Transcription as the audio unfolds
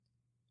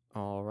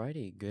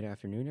Alrighty, good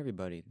afternoon,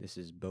 everybody. This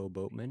is Bo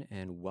Boatman,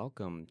 and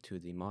welcome to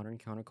the Modern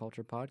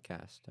Counterculture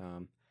podcast.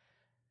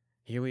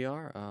 Here we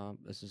are.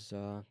 This is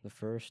the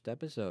first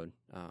episode.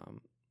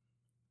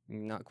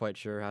 Not quite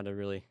sure how to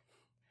really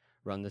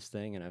run this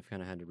thing, and I've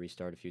kind of had to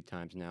restart a few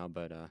times now,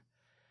 but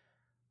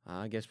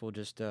I guess we'll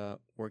just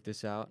work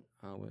this out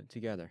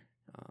together.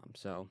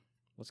 So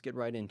let's get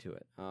right into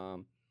it.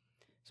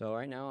 So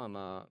right now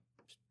I'm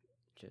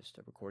just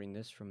recording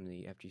this from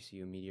the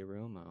FGCU Media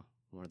Room.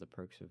 One of the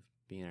perks of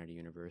being at a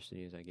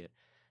university is I get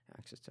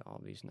access to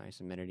all these nice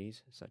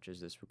amenities, such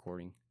as this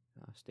recording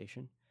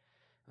station.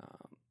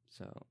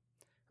 So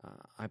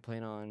I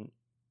plan on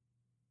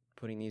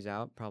putting these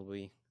out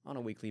probably on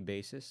a weekly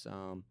basis.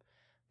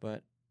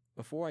 But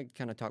before I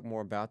kind of talk more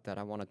about that,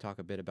 I want to talk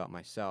a bit about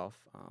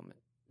myself,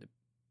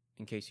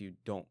 in case you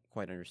don't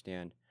quite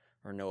understand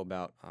or know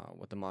about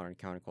what the modern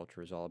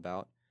counterculture is all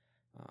about.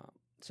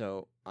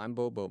 So I'm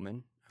Bo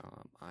Boatman.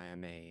 I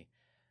am a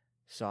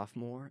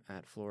sophomore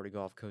at Florida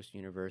Gulf Coast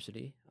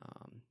University.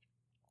 I'm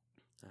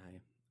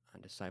a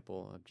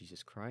disciple of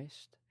Jesus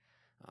Christ,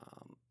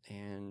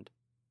 and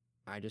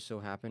I just so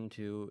happen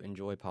to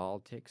enjoy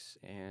politics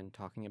and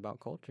talking about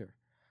culture.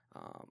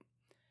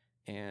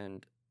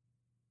 And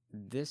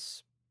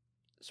this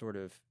sort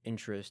of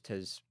interest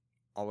has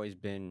always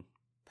been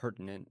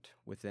pertinent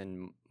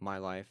within my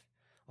life,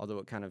 although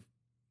it kind of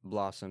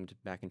blossomed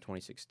back in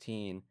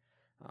 2016.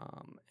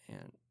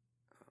 And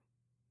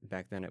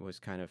back then it was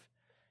kind of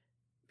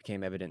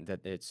became evident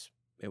that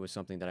it was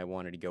something that I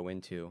wanted to go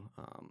into,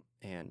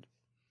 and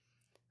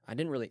I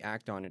didn't really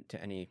act on it to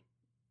any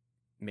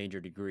major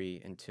degree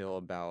until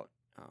about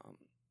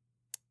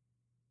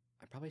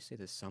I'd probably say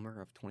the summer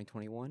of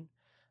 2021,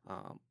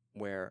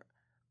 where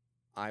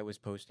I was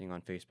posting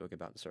on Facebook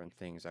about certain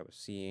things I was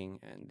seeing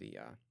and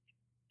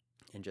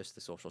in just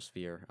the social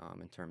sphere,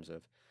 in terms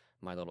of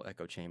my little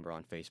echo chamber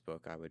on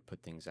Facebook. I would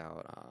put things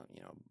out,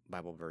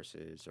 Bible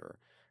verses, or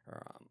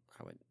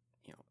I would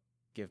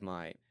give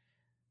my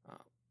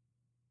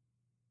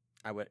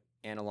I would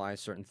analyze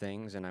certain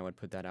things and I would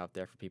put that out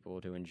there for people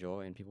to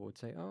enjoy, and people would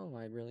say, "Oh,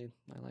 I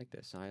like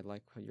this. I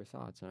like your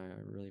thoughts, and I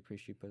really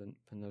appreciate putting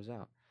those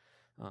out."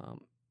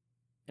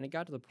 And it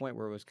got to the point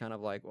where it was kind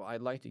of like, well,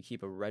 I'd like to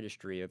keep a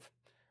registry of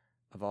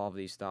all of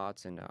these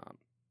thoughts, and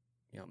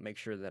make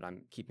sure that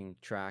I'm keeping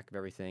track of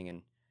everything,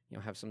 and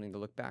have something to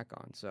look back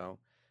on. So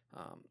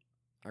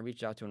I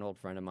reached out to an old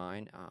friend of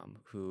mine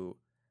who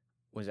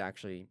was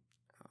actually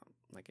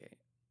like a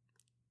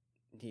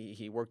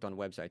he worked on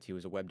websites. He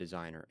was a web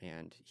designer,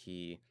 and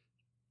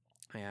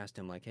I asked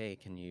him, like, "Hey,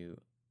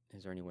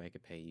 is there any way I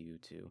could pay you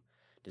to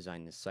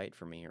design this site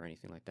for me or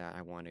anything like that?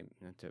 I wanted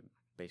to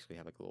basically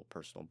have like a little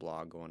personal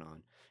blog going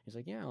on." He's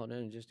like, "Yeah, I'll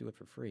then just do it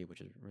for free,"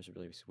 which was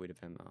really sweet of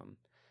him.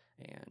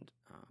 And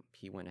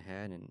he went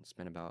ahead and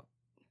spent about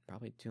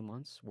probably 2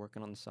 months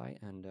working on the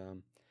site,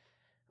 and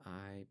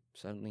I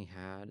suddenly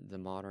had the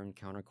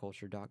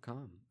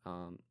moderncounterculture.com.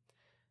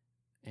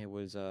 It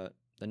was the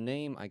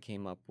name I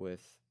came up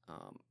with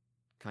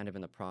kind of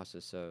in the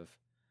process of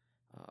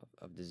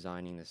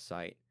designing the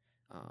site.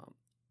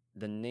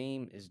 The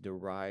name is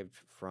derived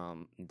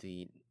from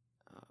the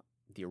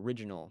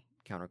original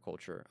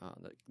counterculture.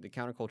 The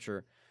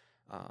counterculture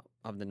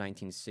of the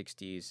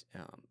 1960s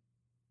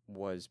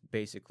was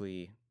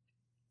basically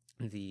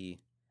it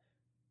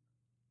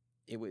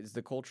was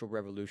the cultural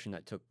revolution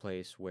that took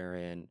place,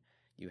 wherein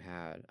you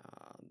had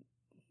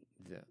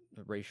the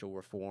racial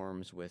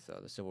reforms with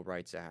the Civil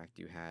Rights Act.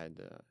 You had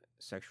the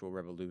sexual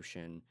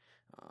revolution,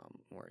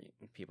 where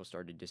people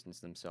started to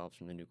distance themselves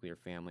from the nuclear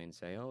family and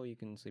say, "Oh, you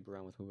can sleep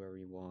around with whoever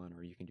you want,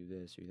 or you can do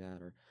this or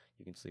that, or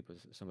you can sleep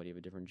with somebody of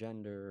a different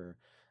gender,"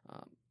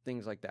 or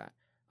things like that.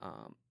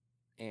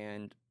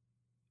 And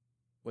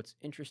what's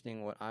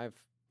interesting, what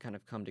I've kind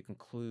of come to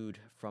conclude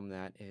from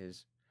that,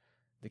 is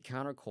the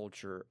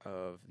counterculture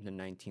of the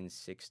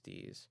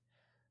 1960s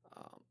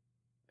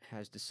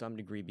has to some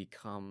degree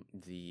become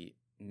the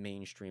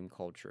mainstream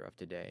culture of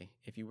today.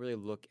 If you really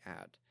look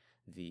at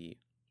the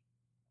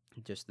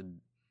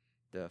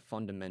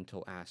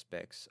fundamental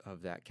aspects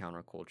of that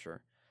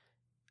counterculture,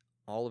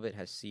 all of it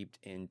has seeped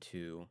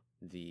into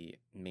the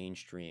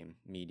mainstream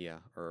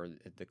media, or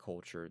the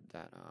culture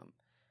that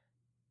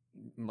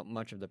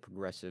much of the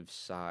progressive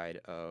side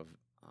of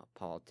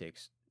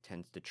politics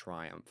tends to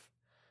triumph.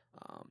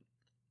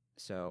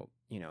 So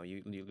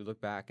you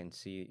look back and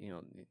see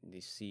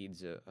these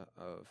seeds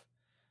of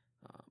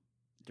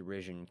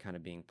derision kind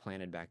of being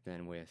planted back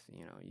then with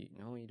you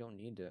don't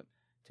need to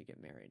get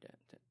married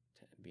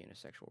to be in a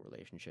sexual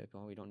relationship.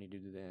 Oh, you don't need to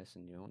do this,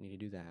 and you don't need to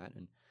do that.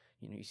 And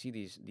you see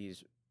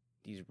these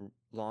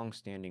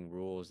long-standing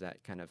rules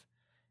that kind of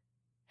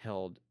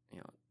held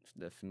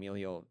the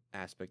familial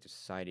aspect of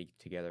society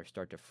together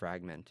start to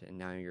fragment, and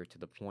now you're to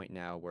the point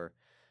now where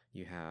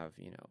you have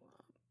you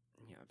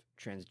have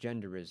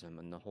transgenderism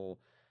and the whole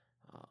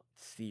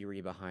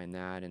theory behind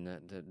that, and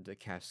the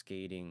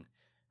cascading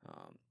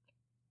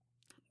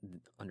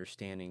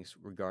understandings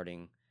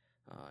regarding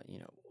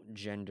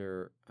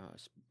gender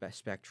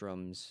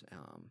spectrums,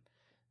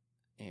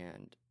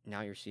 and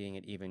now you're seeing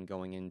it even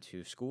going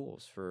into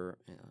schools for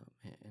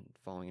and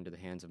falling into the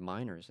hands of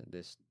minors. And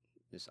this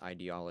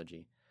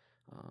ideology,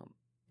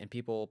 and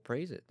people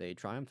praise it, they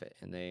triumph it,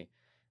 and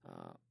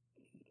uh,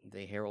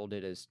 they herald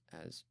it as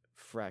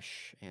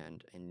fresh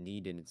and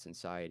needed in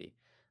society.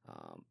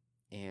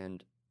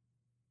 And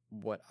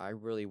what I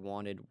really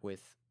wanted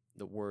with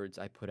the words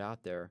I put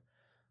out there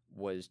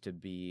was to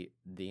be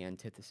the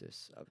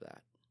antithesis of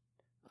that.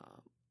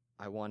 Um,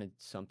 I wanted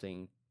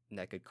something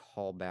that could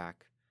call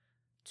back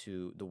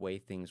to the way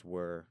things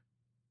were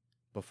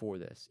before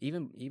this,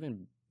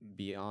 even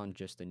beyond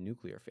just the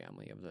nuclear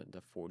family of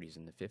the 40s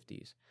and the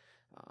 50s.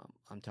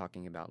 I'm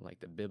talking about like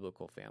the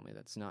biblical family.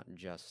 That's not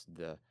just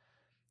the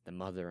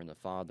mother and the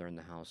father in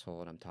the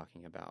household. I'm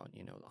talking about,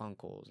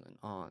 uncles and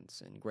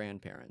aunts and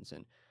grandparents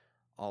and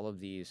all of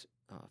these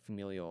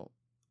familial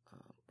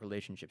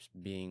relationships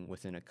being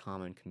within a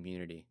common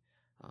community,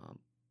 um,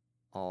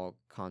 all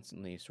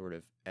constantly sort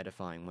of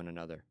edifying one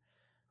another.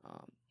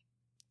 Um,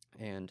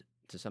 and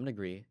to some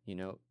degree,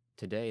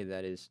 today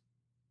that is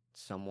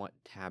somewhat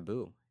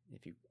taboo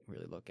if you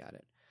really look at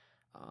it.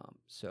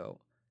 So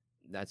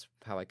that's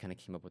how I kind of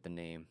came up with the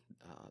name,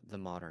 the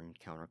modern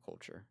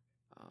counterculture.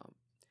 Um,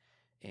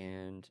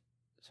 and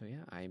so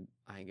yeah,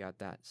 I got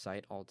that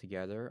site all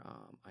together.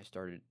 I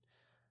started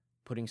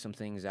putting some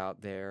things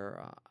out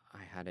there.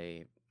 I had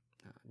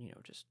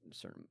just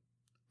certain.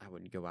 I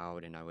would go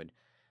out and I would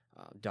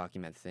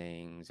document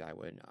things. I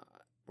would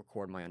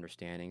record my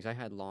understandings. I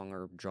had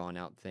longer, drawn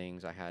out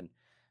things. I had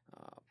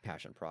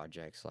passion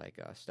projects like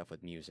stuff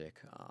with music.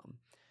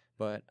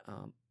 But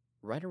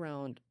right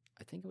around,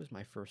 I think it was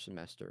my first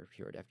semester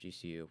here at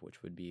FGCU,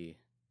 which would be,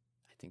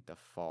 I think, the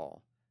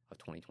fall of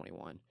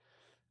 2021.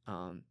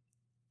 Um,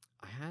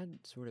 I had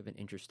sort of an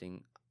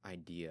interesting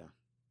idea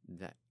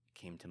that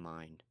came to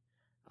mind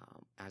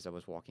as I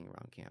was walking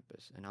around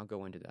campus, and I'll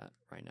go into that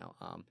right now.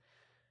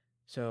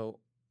 So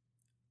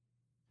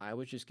I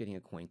was just getting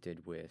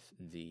acquainted with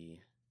the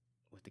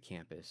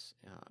campus.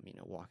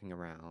 Walking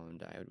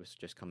around. I was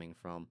just coming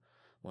from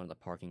one of the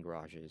parking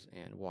garages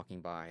and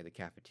walking by the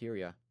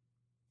cafeteria,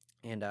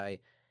 and I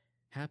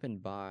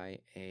happened by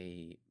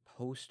a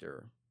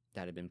poster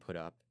that had been put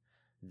up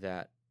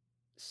that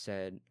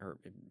said, or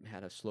it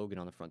had a slogan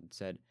on the front that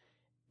said,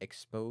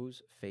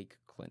 "Expose fake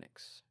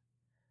clinics."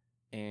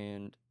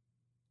 And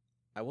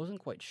I wasn't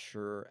quite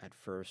sure at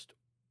first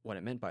what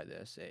it meant by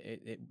this.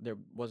 There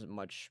wasn't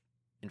much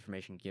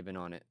information given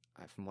on it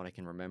from what I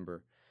can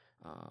remember.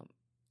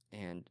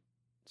 And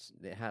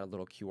it had a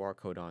little QR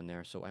code on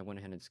there, so I went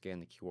ahead and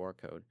scanned the QR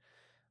code.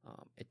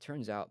 It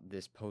turns out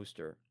this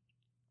poster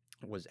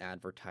was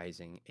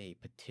advertising a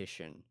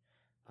petition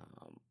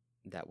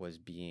that was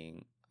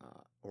being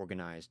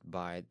organized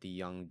by the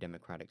Young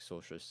Democratic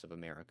Socialists of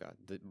America,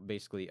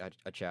 basically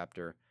a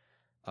chapter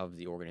of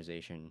the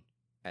organization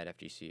at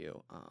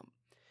FGCU.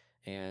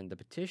 And the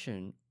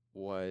petition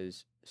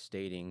was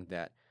stating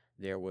that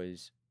there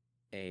was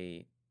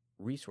a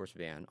resource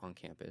van on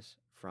campus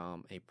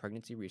from a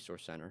pregnancy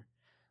resource center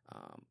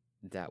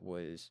that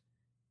was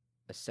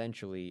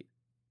essentially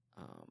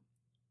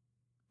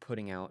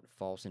putting out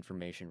false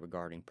information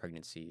regarding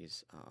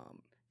pregnancies,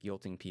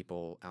 guilting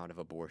people out of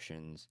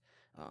abortions,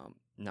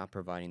 not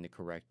providing the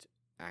correct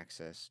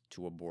access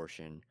to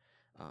abortion,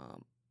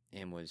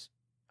 and was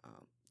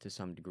to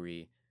some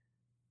degree,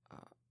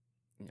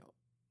 you know,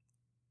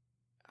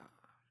 I'm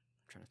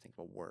trying to think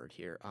of a word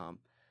here,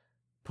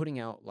 putting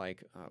out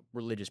like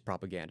religious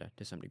propaganda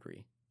to some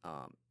degree.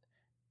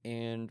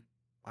 And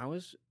I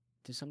was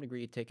to some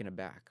degree taken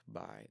aback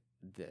by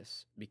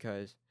this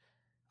because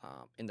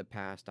in the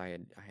past I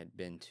had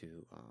been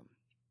to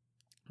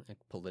like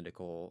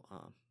political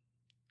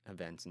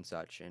events and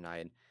such, and I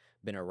had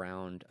been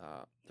around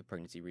the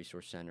pregnancy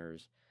resource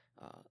centers,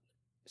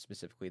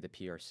 specifically the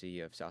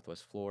PRC of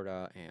Southwest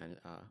Florida and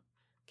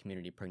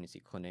community pregnancy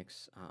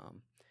clinics,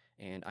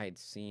 and I had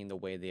seen the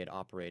way they had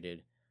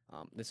operated.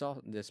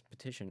 This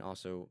petition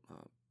also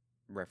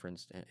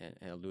referenced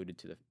and alluded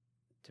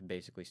to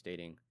basically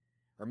stating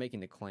or making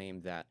the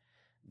claim that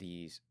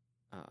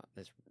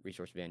this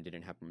resource van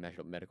didn't have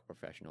medical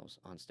professionals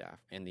on staff,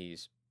 and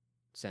these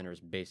centers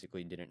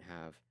basically didn't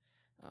have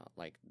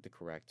like the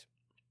correct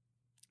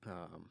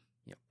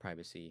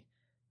privacy,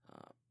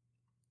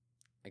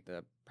 like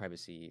the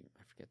privacy,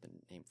 I forget the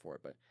name for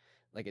it, but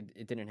like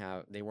it didn't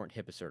have, they weren't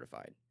HIPAA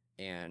certified.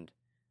 And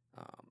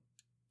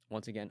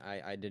once again,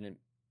 I didn't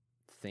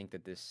think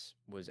that this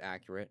was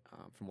accurate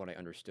from what I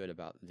understood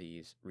about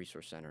these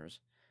resource centers,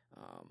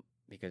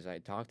 because I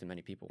talked to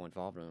many people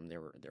involved in them.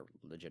 They're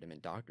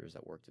legitimate doctors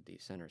that worked at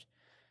these centers.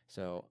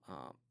 So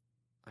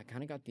I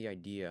kind of got the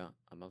idea.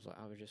 I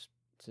was just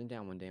sitting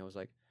down one day. I was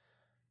like,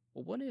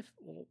 well, what if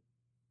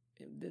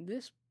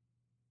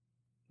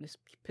this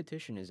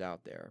petition is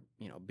out there,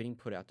 being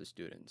put out to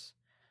students,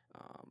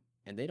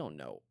 and they don't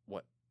know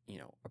what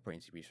a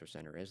pregnancy resource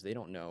center is. They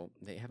don't know.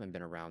 They haven't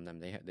been around them.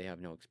 They have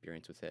no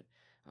experience with it,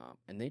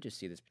 and they just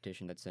see this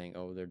petition that's saying,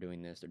 oh, they're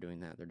doing this, they're doing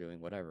that, they're doing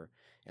whatever,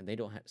 and they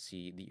don't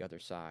see the other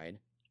side,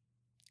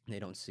 They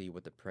don't see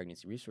what the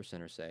pregnancy resource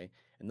centers say,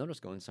 and they'll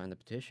just go and sign the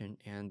petition,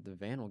 and the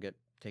van will get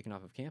taken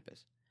off of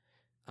campus.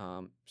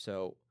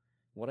 So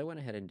what I went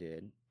ahead and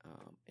did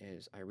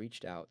is I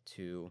reached out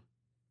to,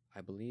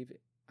 I believe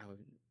I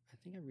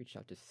think I reached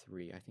out to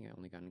three. I think I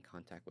only got in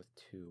contact with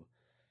two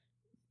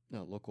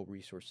local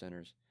resource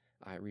centers.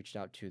 I reached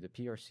out to the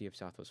PRC of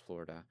Southwest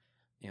Florida,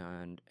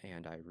 and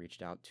I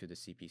reached out to the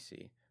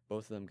CPC.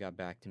 Both of them got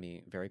back to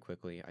me very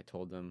quickly. I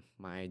told them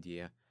my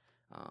idea.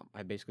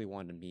 I basically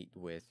wanted to meet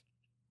with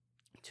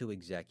two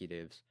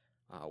executives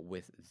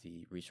with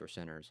the resource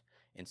centers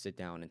and sit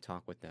down and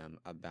talk with them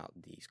about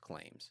these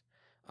claims.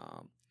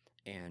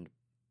 And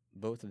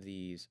both of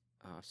these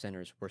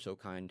centers were so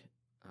kind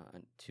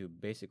to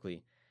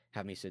basically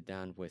have me sit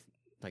down with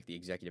like the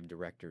executive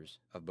directors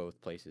of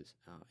both places.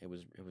 It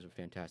was a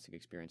fantastic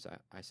experience.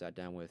 I sat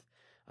down with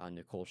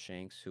Nicole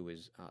Shanks, who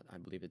is I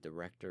believe the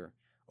director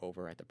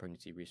over at the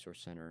Pregnancy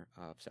Resource Center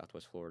of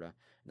Southwest Florida.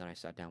 And then I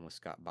sat down with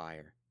Scott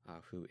Beyer,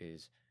 who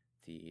is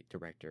the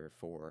director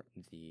for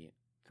the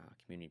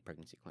community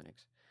pregnancy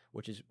clinics,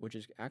 which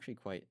is actually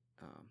quite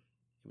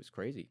it was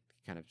crazy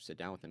to kind of sit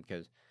down with them,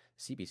 because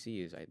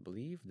CPC is, I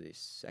believe, the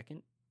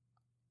second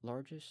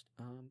largest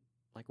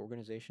like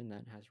organization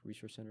that has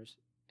resource centers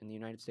in the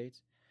United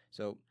States.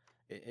 So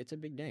it's a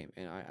big name,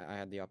 and I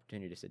had the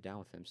opportunity to sit down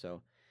with them.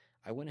 So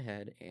I went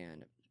ahead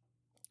and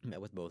met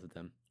with both of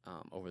them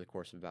over the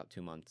course of about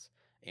 2 months,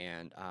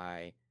 and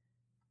I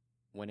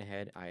went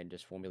ahead. I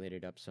just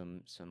formulated up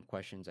some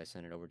questions. I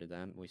sent it over to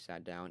them. We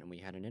sat down and we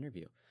had an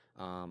interview.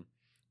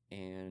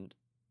 And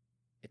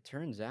it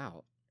turns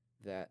out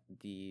that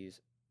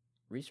these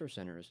resource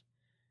centers,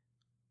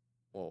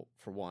 well,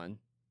 for one,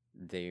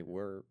 they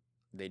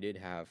did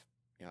have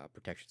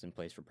protections in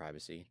place for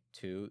privacy.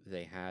 Two,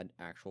 they had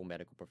actual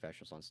medical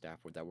professionals on staff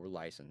that were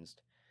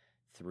licensed.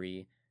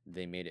 Three,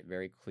 they made it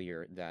very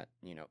clear that,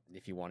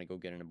 if you want to go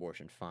get an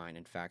abortion, fine.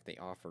 In fact, they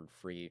offered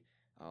free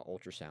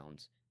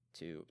ultrasounds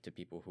to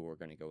people who are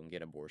going to go and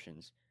get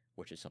abortions,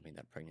 which is something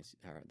that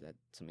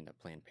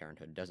Planned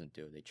Parenthood doesn't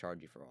do. They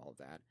charge you for all of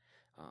that.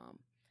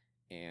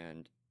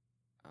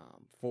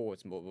 For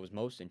what was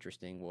most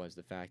interesting was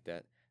the fact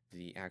that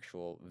the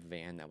actual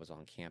van that was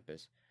on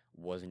campus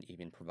wasn't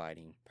even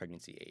providing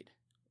pregnancy aid.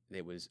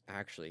 It was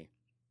actually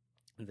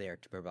there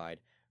to provide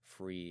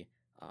free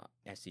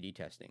STD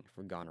testing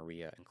for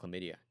gonorrhea and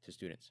chlamydia to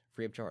students,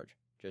 free of charge.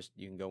 Just,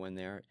 you can go in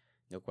there,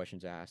 no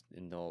questions asked,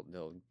 and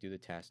they'll do the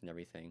test and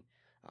everything.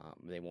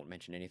 They won't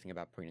mention anything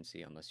about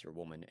pregnancy unless you're a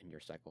woman and your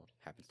cycle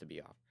happens to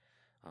be off.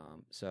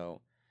 So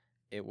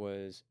it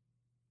was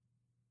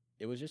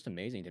just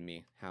amazing to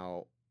me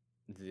how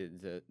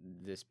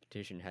this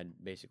petition had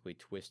basically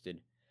twisted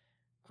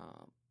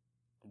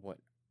what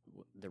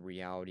the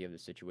reality of the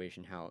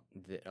situation, how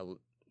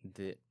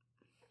that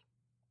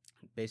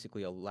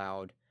basically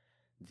allowed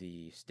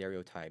the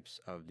stereotypes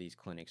of these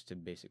clinics to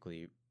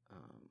basically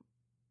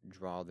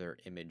draw their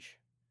image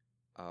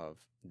of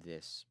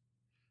this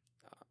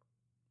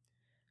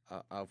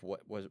of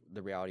what was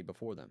the reality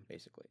before them,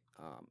 basically.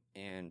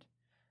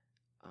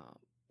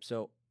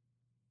 So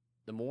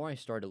the more I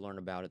started to learn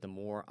about it, the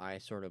more I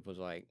sort of was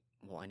like,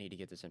 well, I need to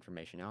get this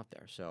information out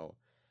there. So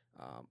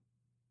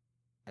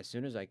as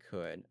soon as I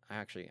could,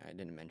 I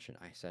didn't mention,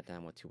 I sat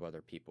down with two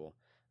other people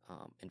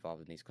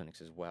involved in these clinics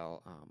as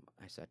well.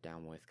 I sat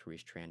down with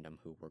Carice Trandom,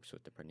 who works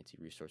with the Pregnancy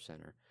Resource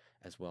Center,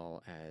 as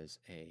well as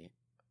I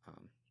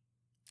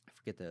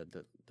forget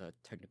the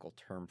technical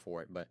term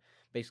for it, but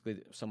basically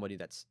somebody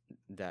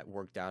that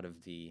worked out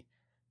of the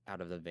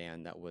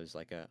van, that was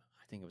like I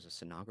think it was a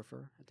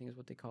sonographer, I think is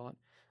what they call it.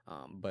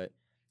 But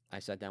I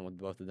sat down with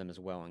both of them as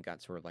well and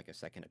got sort of like a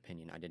second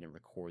opinion. I didn't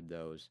record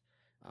those,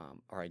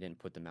 or I didn't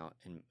put them out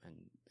in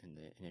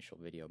the initial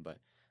video, but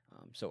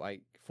so I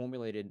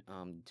formulated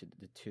to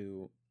the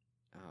two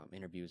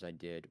interviews I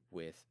did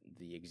with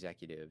the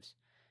executives,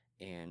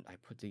 and I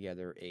put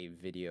together a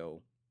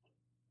video,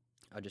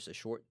 just a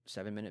short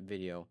 7-minute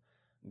video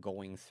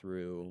going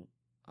through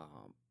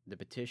the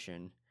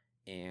petition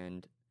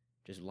and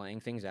just laying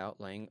things out,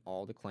 laying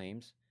all the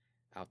claims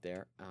out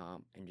there,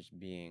 and just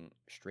being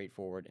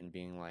straightforward and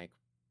being like,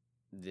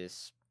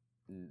 this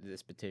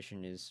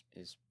petition is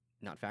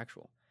not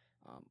factual,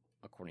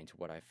 according to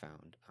what I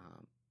found.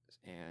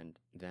 And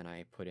then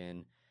I put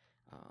in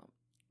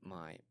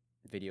my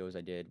videos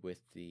I did with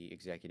the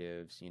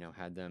executives,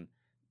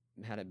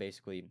 had it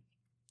basically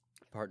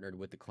partnered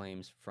with the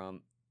claims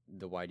from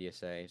the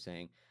YDSA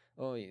saying,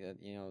 oh, yeah,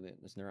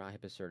 they're not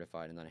HIPAA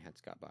certified. And then I had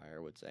Scott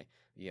Beyer would say,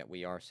 yeah,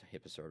 we are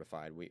HIPAA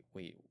certified.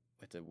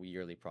 It's a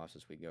yearly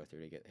process we go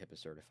through to get HIPAA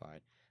certified.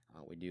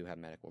 We do have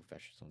medical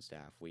professionals on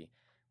staff. We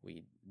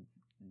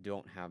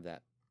don't have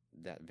that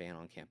van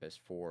on campus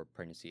for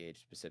pregnancy aid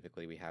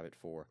specifically. We have it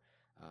for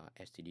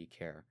STD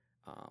care.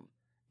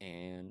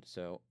 And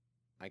so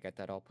I got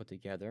that all put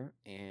together,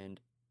 and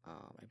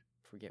I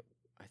forget,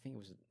 I think it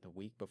was the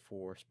week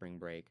before spring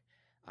break,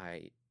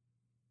 I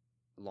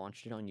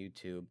launched it on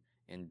YouTube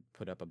and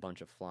put up a bunch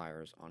of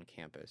flyers on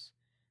campus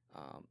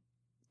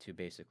to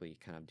basically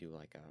kind of do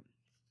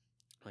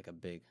like a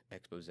big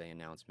expose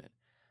announcement.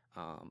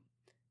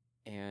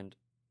 And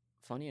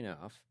funny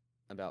enough,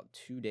 about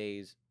 2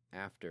 days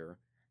after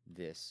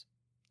this,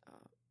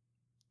 uh,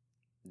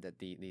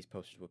 these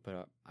posters were put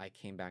up, I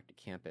came back to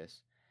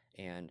campus,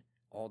 and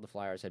all the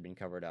flyers had been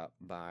covered up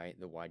by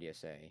the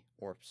YDSA,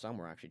 or some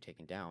were actually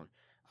taken down,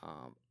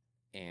 um,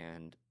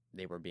 and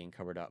they were being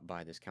covered up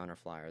by this counter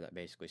flyer that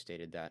basically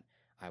stated that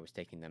I was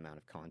taking them out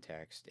of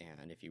context,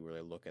 and if you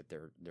really look at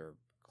their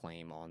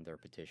claim on their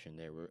petition,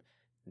 they were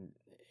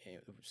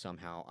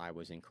somehow I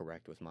was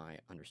incorrect with my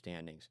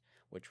understandings,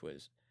 which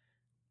was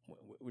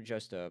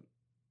just a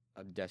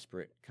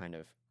desperate kind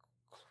of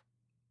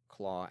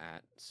claw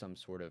at some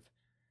sort of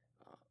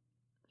uh,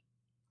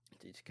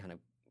 to kind of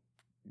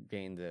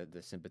gain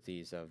the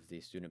sympathies of the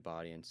student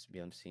body and be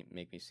able to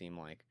make me seem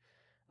like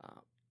uh,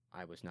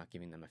 I was not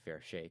giving them a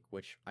fair shake,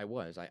 which I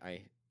was.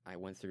 I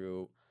went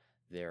through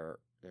their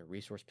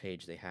resource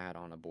page they had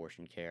on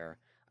abortion care.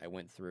 I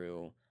went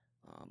through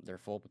their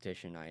full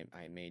petition.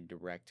 I made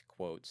direct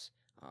quotes,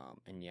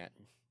 and yet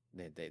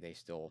they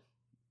still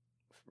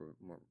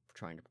were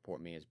trying to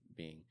purport me as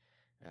being,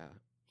 uh,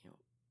 you know,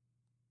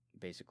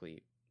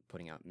 basically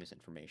putting out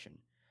misinformation.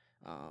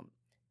 Um,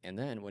 and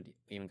then what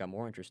even got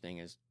more interesting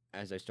is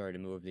as I started to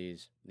move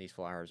these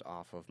flyers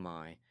off of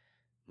my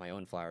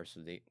own flyers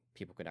so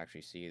people could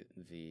actually see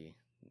the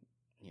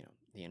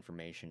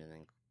information and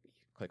then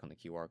click on the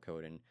QR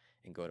code and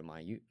go to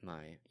my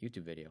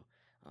YouTube video.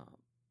 Um,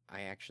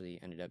 I actually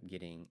ended up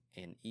getting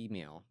an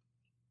email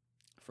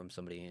from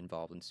somebody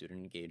involved in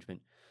student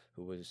engagement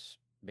who was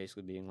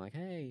basically being like,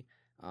 "Hey,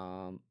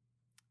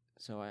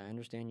 so I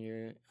understand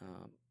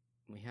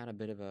we had a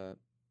bit of a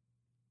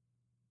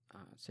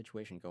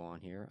situation go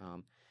on here.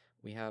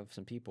 We have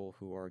some people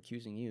who are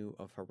accusing you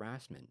of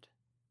harassment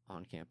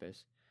on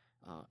campus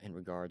in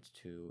regards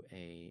to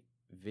a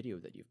video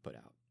that you've put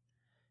out.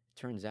 It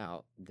turns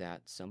out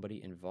that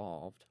somebody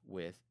involved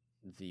with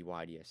the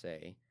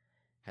YDSA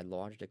had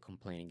lodged a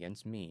complaint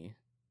against me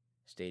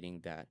stating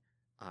that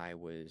I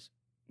was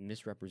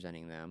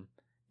misrepresenting them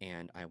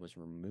and I was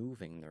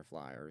removing their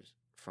flyers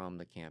from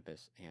the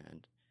campus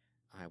and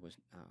I was,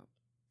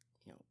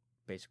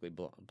 basically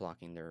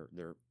blocking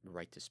their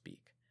right to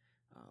speak,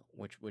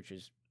 which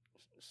is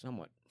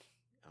somewhat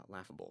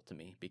laughable to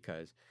me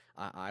because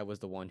I was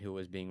the one who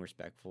was being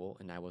respectful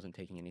and I wasn't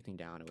taking anything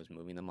down. I was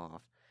moving them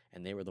off,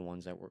 and they were the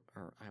ones that were.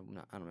 Or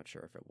I'm not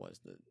sure if it was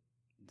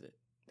the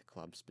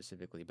club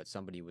specifically, but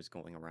somebody was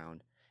going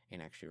around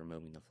and actually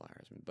removing the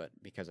flyers. But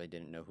because I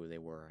didn't know who they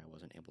were, I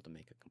wasn't able to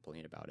make a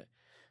complaint about it.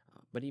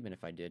 But even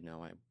if I did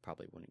know, I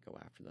probably wouldn't go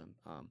after them.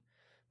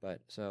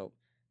 But so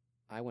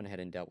I went ahead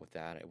and dealt with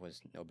that. It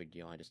was no big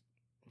deal. I just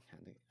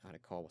had a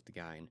call with the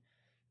guy and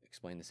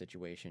explained the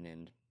situation,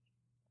 and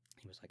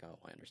he was like, "Oh,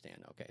 I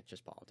understand. Okay, it's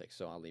just politics,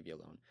 so I'll leave you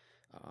alone."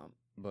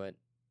 But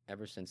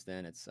ever since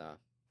then, it's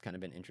kind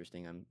of been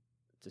interesting. I'm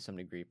to some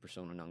degree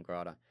persona non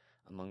grata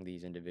among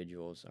these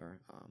individuals, or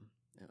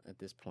at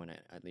this point,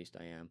 at least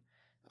I am.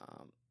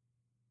 Um,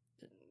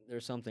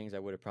 there's some things I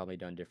would have probably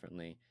done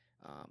differently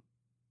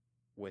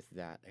with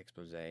that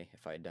expose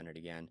if I had done it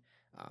again.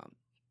 Um,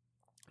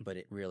 but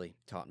it really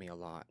taught me a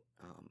lot,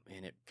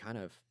 and it kind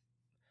of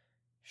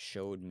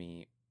showed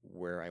me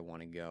where I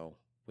want to go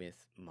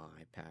with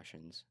my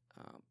passions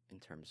in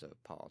terms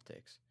of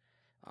politics.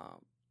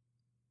 Um,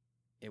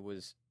 it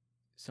was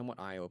somewhat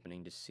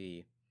eye-opening to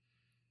see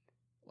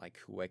like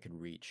who I could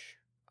reach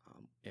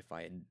if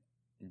I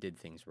did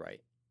things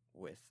right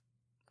with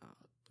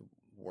the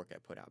work I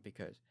put out.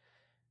 Because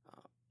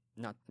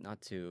not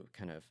to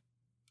kind of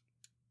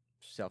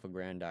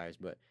self-aggrandize,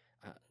 but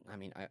I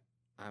mean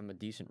I'm a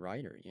decent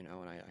writer, and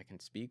I can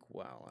speak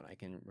well, and I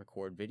can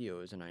record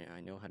videos, and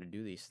I know how to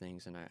do these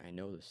things, and I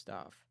know the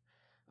stuff.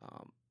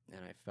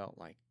 And I felt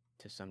like,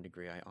 to some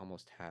degree, I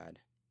almost had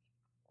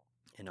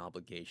an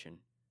obligation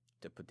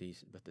to put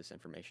this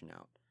information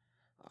out.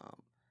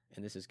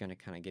 And this is going to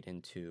kind of get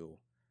into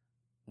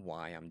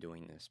why I'm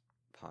doing this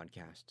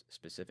podcast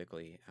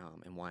specifically,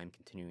 and why I'm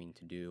continuing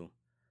to do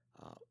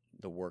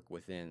the work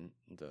within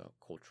the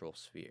cultural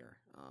sphere.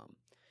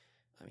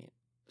 I mean,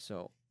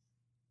 so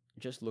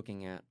just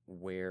looking at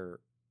where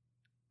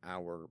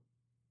our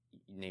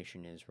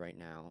nation is right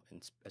now,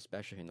 and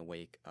especially in the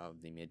wake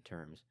of the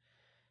midterms,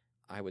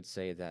 I would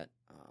say that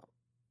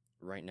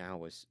right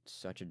now is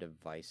such a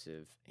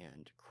divisive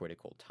and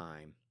critical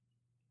time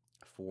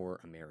for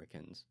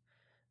Americans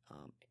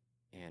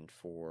and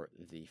for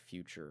the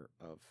future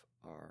of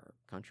our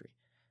country.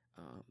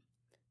 Um,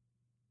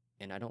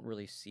 and I don't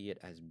really see it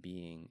as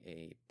being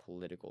a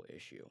political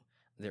issue.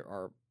 There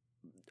are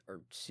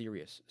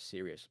serious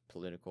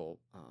political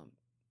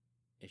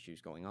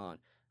issues going on,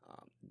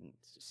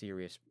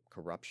 serious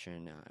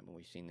corruption.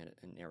 We've seen that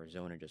in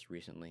Arizona just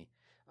recently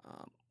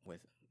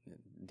with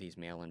these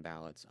mail-in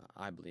ballots.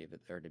 I believe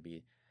that there to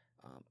be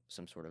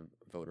some sort of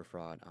voter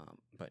fraud,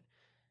 but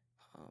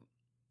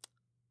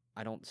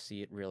I don't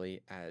see it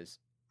really as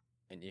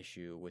an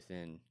issue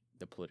within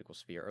the political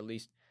sphere, or at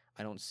least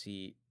I don't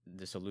see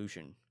the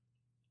solution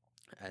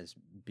as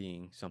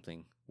being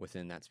something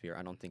within that sphere.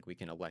 I don't think we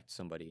can elect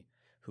somebody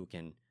who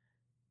can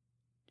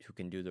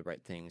do the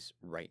right things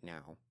right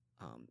now.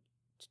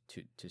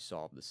 to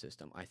solve the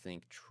system. I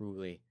think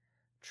truly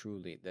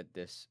that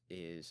this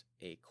is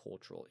a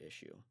cultural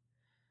issue,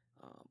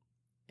 um,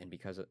 and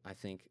because I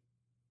think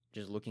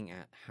just looking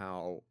at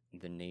how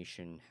the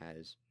nation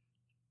has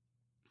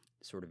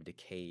sort of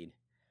decayed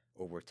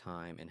over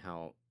time and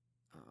how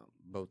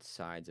both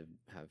sides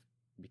have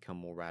become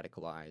more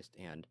radicalized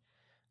and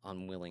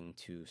unwilling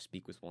to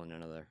speak with one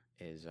another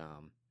is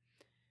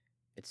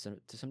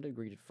to some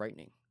degree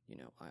frightening.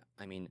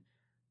 I mean,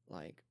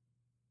 like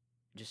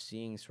just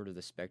seeing sort of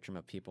the spectrum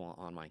of people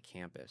on my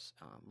campus.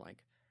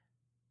 Like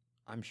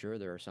I'm sure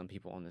there are some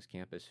people on this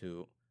campus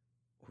who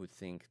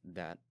think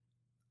that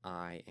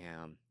I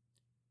am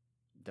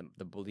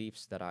the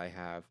beliefs that I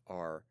have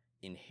are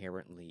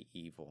inherently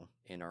evil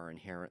and are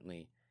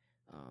inherently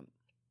um,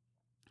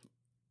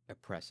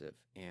 oppressive,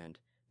 and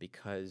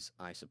because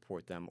I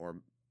support them or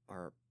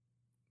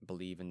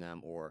believe in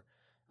them or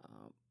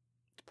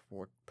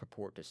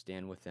purport to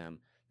stand with them,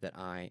 that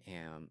I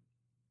am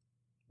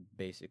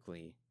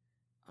basically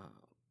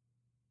uh,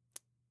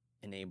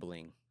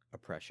 enabling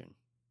oppression,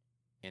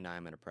 and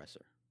I'm an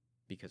oppressor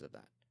because of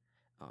that.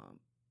 Um,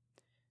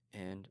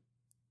 and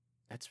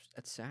that's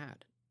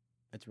sad.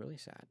 It's really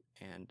sad.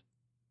 And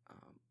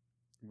um,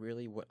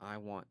 really, what I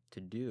want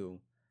to do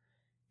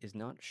is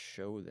not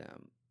show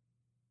them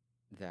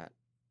that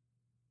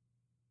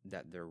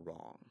they're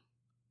wrong,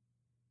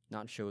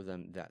 not show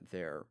them that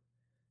they're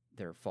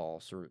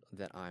false or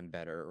that I'm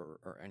better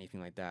or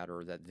anything like that,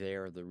 or that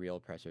they're the real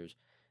oppressors.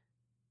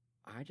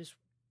 I just,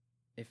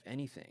 if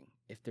anything,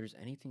 if there's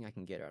anything I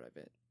can get out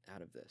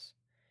of this,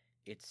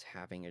 it's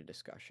having a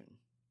discussion.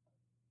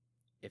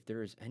 If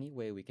there is any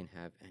way we can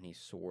have any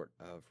sort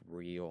of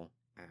real,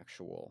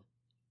 actual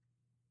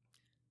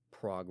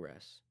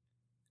progress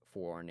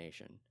for our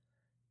nation,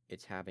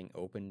 it's having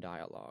open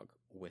dialogue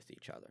with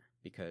each other.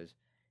 Because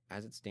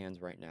as it stands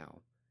right now,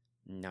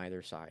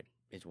 neither side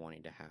is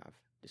wanting to have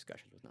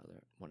discussions with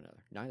one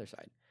another. Neither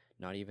side,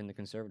 not even the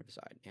conservative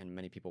side. And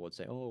many people would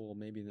say, "Oh, well,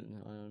 maybe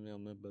I don't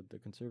know, but the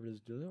conservatives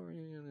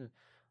do."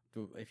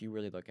 If you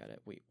really look at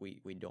it,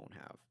 we don't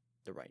have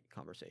the right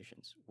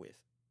conversations with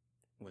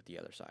the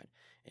other side.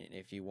 And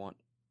if you want,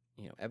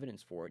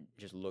 evidence for it,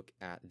 just look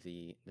at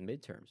the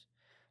midterms.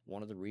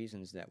 One of the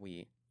reasons that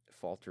we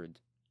faltered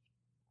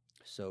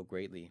so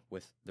greatly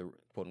with the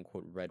quote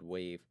unquote red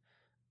wave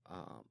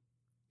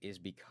is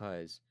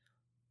because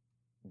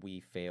we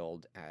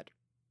failed at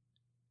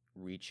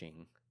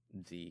reaching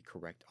the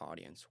correct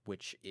audience,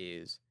 which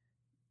is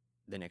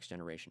the next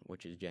generation,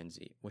 which is Gen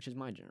Z, which is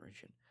my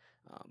generation.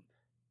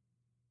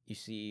 You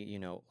see,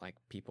 like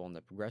people on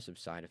the progressive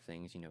side of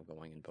things,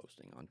 going and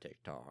posting on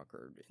TikTok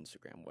or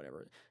Instagram,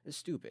 whatever. It's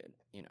stupid,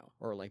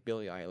 or like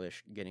Billie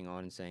Eilish getting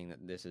on and saying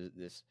that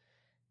this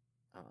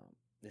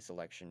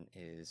election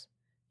is,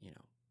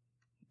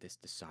 this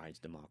decides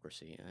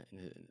democracy.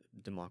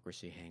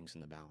 Democracy hangs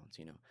in the balance.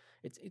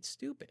 It's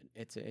stupid.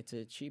 It's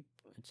a cheap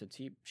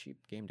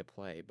game to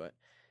play. But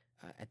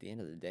at the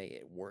end of the day,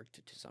 it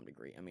worked to some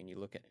degree. I mean, you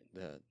look at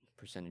the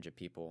percentage of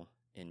people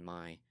in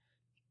my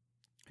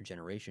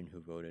generation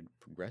who voted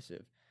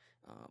progressive.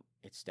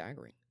 It's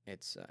staggering.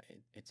 It's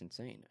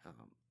insane.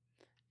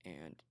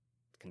 And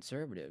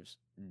conservatives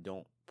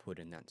don't put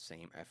in that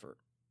same effort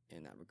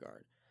in that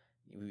regard.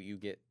 You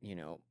get, you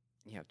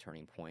have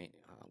Turning Point,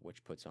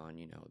 which puts on,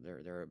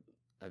 their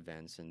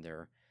events and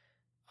their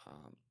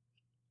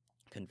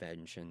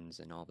conventions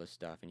and all this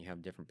stuff, and you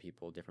have different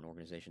people, different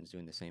organizations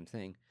doing the same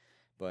thing.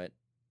 But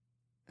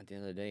at the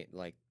end of the day,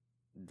 like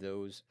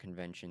those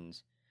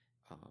conventions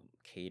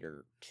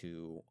cater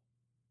to,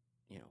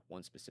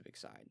 one specific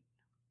side.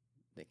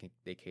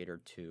 They cater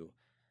to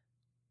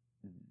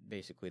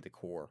basically the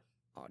core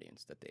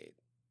audience that they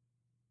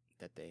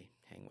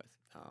hang with.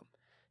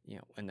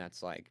 And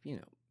that's like,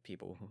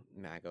 people who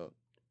MAGA,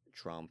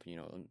 Trump,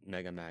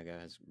 mega MAGA,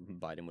 as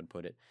Biden would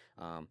put it,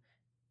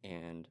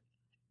 and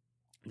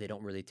they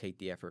don't really take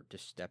the effort to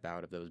step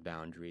out of those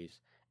boundaries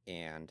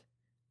and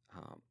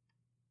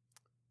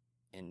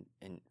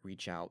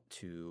reach out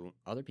to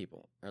other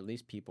people, or at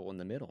least people in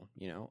the middle,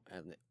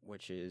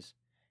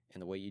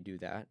 and the way you do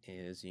that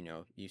is,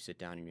 you sit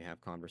down and you have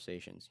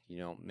conversations. You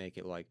don't make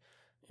it like,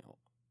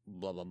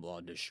 blah, blah, blah,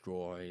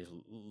 destroys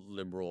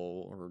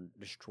liberal or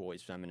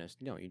destroys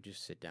feminist. No, you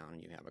just sit down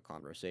and you have a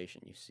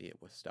conversation. You see it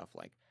with stuff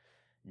like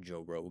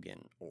Joe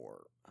Rogan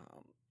or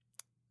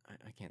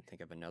I can't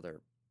think of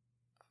another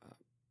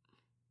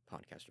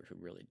podcaster who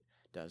really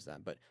does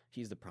that, but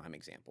he's the prime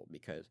example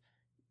because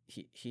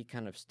he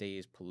kind of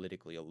stays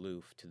politically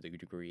aloof to the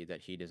degree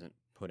that he doesn't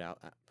put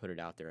it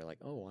out there like,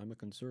 oh, I'm a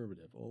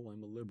conservative, oh,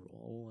 I'm a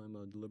liberal, oh, I'm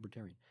a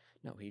libertarian.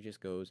 No, he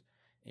just goes,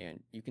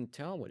 and you can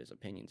tell what his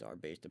opinions are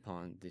based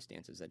upon the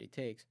stances that he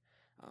takes,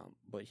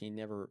 but he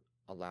never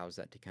allows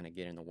that to kind of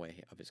get in the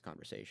way of his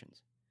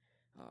conversations.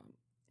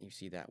 You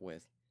see that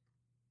with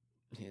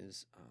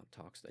his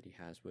talks that he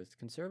has with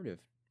conservative,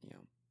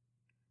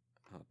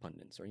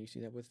 pundits, or you see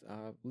that with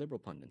liberal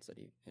pundits that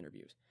he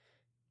interviews.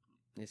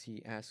 Is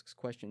he asks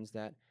questions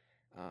that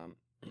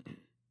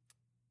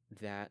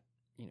that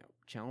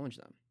challenge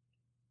them,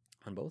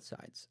 on both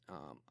sides.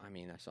 I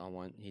mean, I saw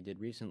one he did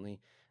recently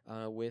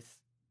with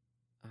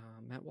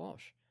Matt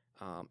Walsh,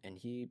 and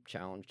he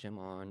challenged him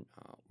on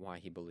why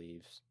he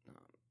believes,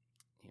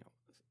 you know,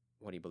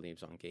 what he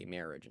believes on gay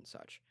marriage and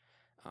such.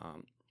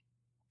 Um,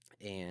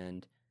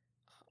 and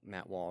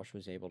Matt Walsh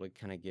was able to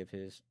kind of give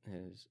his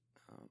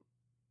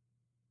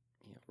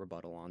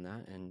rebuttal on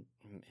that, and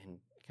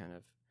kind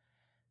of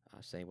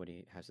say what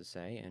he has to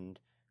say. And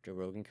Joe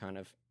Rogan kind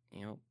of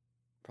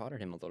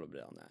prodded him a little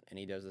bit on that, and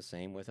he does the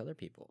same with other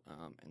people.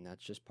 And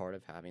that's just part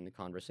of having the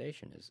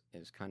conversation,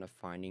 is kind of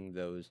finding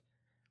those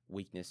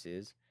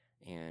weaknesses,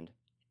 and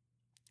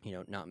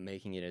not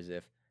making it as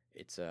if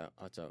it's a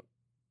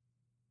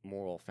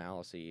moral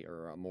fallacy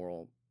or a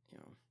moral,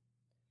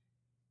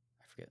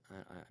 I forget,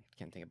 I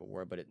can't think of a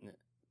word, but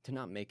to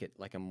not make it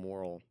like a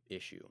moral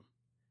issue.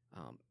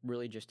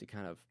 Really just to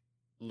kind of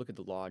look at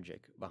the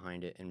logic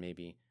behind it, and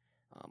maybe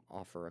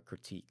offer a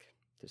critique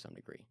to some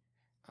degree.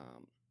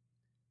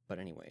 But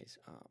anyways,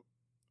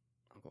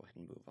 I'll go ahead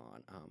and move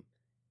on.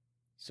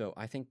 So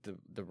I think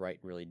the right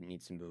really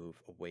needs to move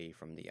away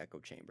from the echo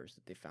chambers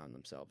that they found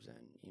themselves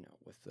in,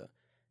 with the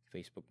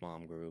Facebook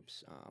mom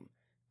groups,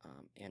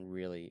 and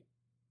really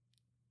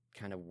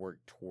kind of work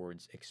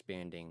towards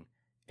expanding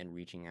and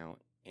reaching out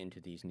into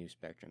these new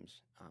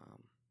spectrums,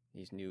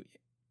 these new,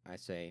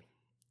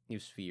 new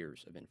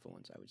spheres of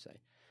influence, I would say.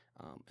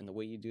 And the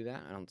way you do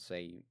that, I wouldn't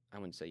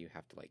say you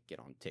have to like get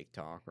on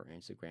TikTok or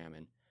Instagram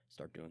and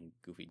start doing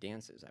goofy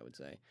dances. I would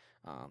say,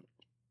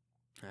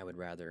 I would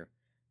rather,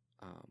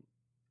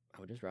 I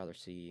would just rather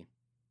see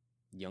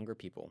younger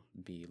people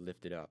be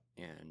lifted up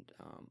and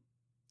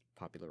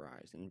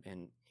popularized,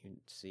 and you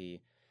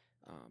see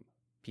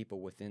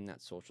people within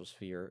that social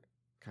sphere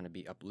kind of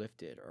be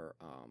uplifted, or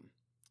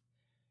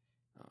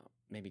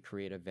maybe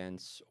create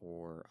events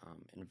or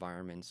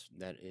environments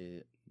that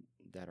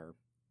are,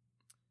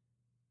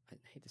 I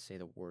hate to say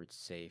the word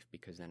safe,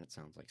 because then it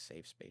sounds like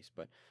safe space,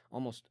 but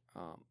almost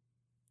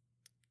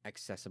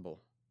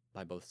accessible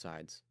by both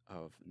sides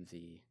of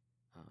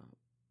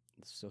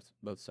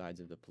both sides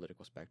of the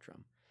political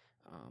spectrum.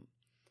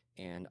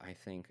 And I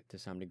think to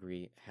some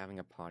degree, having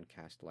a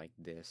podcast like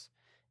this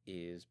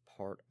is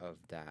part of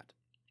that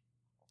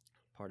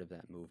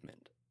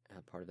movement,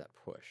 part of that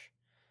push.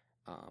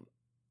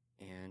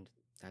 And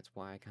that's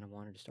why I kind of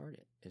wanted to start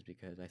it, is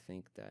because I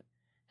think that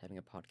having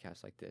a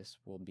podcast like this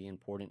will be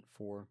important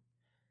for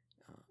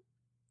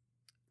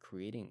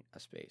creating a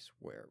space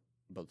where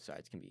both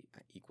sides can be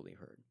equally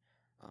heard.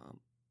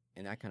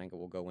 And that kind of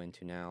will go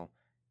into now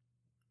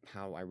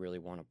how I really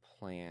want to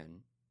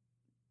plan,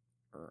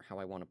 or how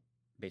I want to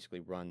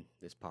basically run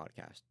this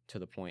podcast to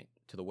the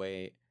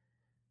way,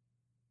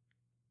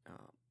 I'm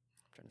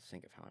trying to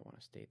think of how I want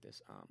to state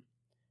this,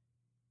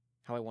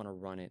 how I want to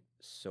run it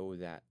so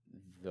that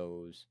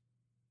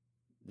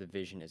the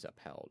vision is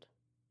upheld,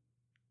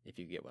 if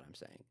you get what I'm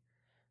saying.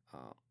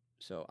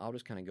 So I'll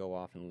just kind of go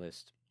off and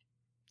list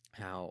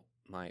how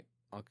I'm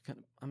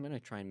going to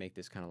try and make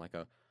this kind of like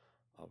a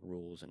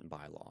rules and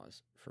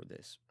bylaws for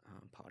this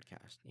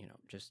podcast,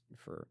 just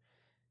for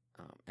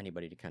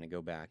anybody to kind of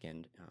go back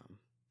and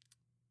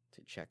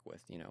to check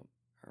with,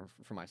 or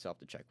for myself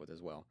to check with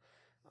as well.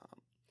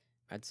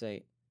 I'd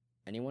say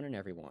anyone and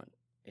everyone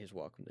is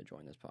welcome to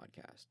join this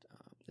podcast.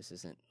 This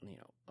isn't,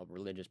 a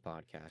religious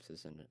podcast.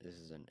 This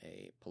isn't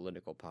a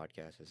political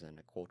podcast. This isn't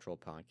a cultural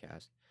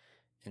podcast.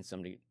 In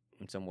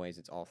some ways,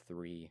 it's all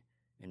three,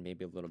 and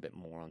maybe a little bit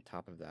more on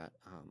top of that.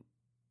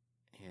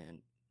 And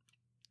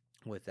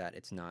with that,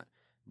 it's not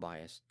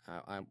biased.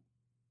 I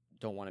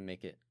don't want to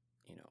make it,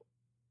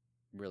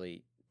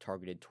 really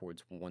targeted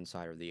towards one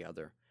side or the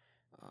other.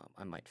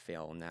 I might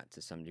fail in that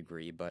to some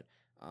degree, but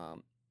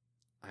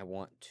I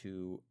want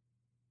to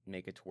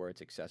make it to where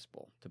it's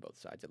accessible to both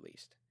sides at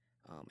least.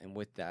 And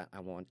with that, I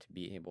want to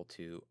be able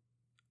to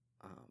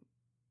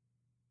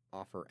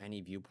offer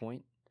any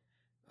viewpoint.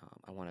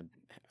 I want to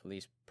at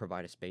least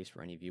provide a space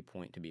for any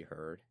viewpoint to be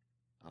heard,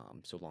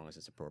 so long as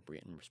it's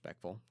appropriate and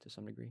respectful to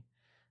some degree.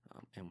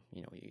 And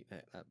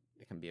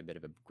it can be a bit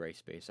of a gray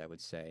space, I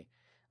would say,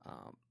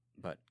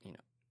 but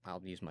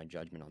I'll use my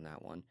judgment on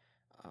that one.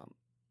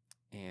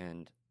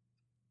 And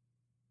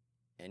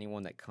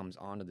anyone that comes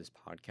onto this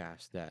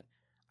podcast that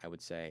I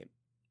would say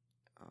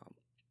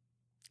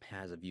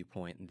has a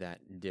viewpoint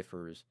that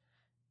differs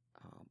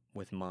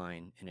with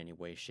mine in any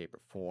way, shape, or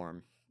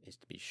form is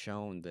to be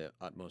shown the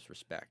utmost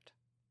respect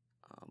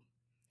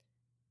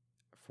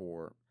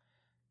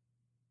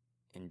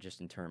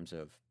in terms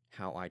of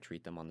how I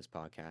treat them on this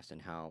podcast,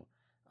 and how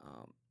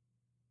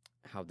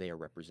they are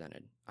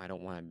represented. I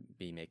don't want to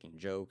be making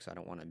jokes. I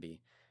don't want to be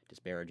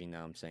disparaging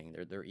them, saying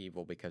they're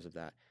evil because of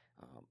that.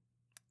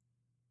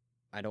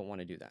 I don't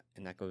want to do that,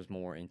 and that goes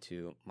more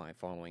into my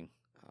following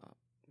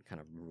kind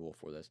of rule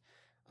for this.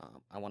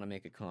 I want to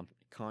make a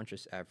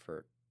conscious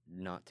effort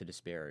not to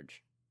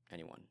disparage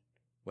anyone,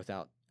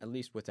 without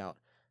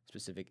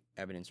specific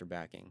evidence or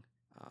backing.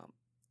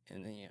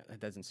 And it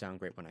doesn't sound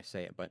great when I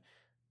say it, but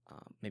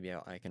maybe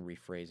I can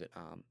rephrase it.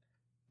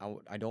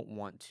 I don't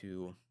want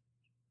to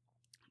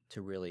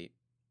really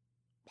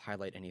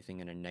highlight anything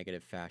in a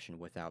negative fashion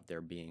without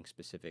there being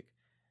specific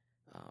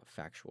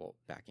factual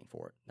backing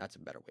for it. That's a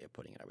better way of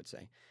putting it, I would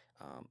say.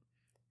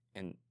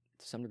 And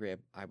to some degree,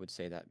 I would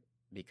say that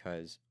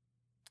because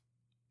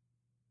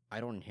I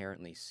don't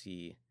inherently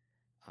see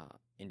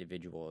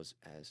individuals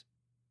as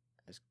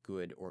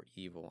good or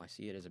evil. I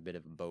see it as a bit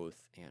of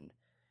both, and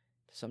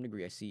to some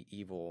degree, I see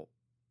evil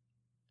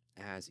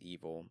as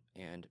evil,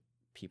 and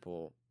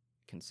people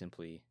can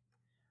simply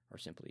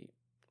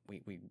we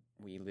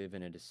live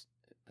in I'm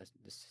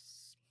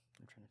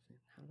trying to think,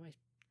 how do I?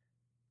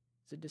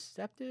 Is it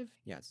deceptive?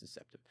 Yeah, it's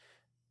deceptive.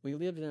 We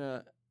live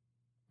in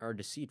are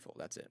deceitful.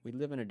 That's it. We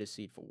live in a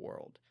deceitful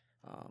world,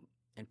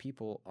 and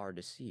people are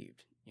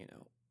deceived.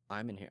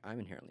 I'm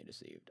inherently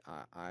deceived.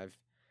 I've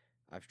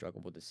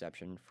struggled with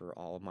deception for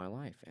all of my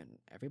life, and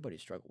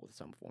everybody's struggled with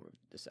some form of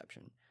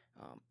deception.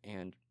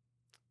 And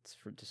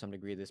to some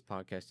degree, this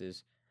podcast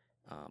is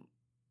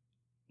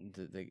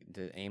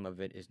the aim of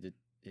it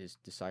is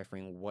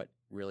deciphering what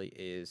really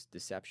is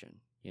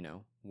deception.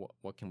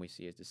 What can we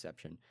see as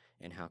deception,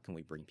 and how can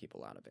we bring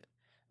people out of it?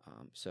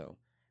 So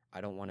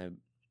I don't want to,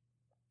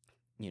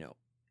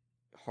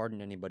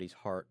 harden anybody's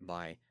heart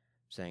by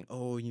saying,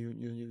 "Oh,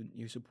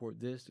 you support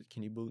this?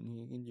 Can you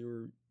believe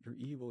you're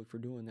evil for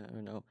doing that?"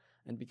 Or no,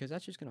 and because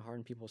that's just going to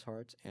harden people's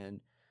hearts, and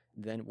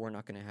then we're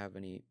not going to have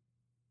any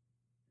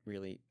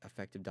really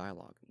effective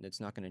dialogue. It's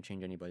not going to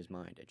change anybody's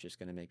mind. It's just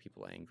going to make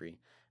people angry,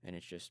 and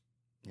it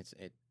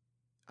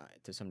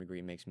to some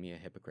degree makes me a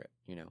hypocrite.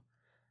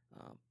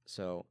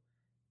 So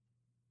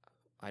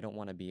I don't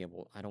want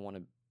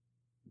to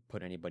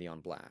put anybody on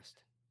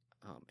blast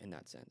in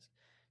that sense.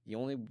 The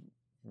only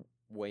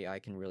way I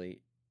can really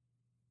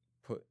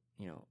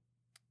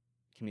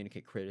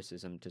communicate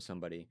criticism to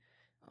somebody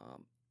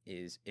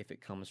is if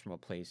it comes from a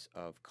place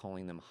of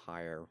calling them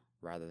higher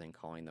rather than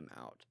calling them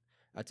out.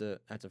 That's a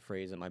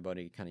phrase that my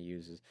buddy kind of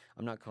uses.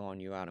 I'm not calling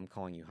you out, I'm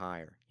calling you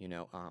higher.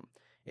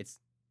 It's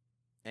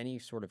any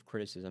sort of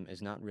criticism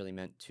is not really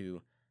meant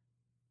to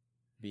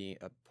be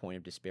a point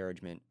of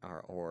disparagement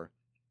or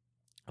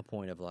a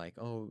point of like,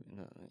 of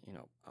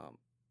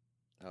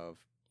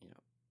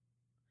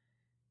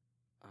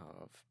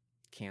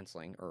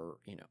canceling, or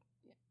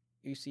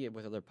you see it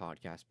with other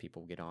podcasts.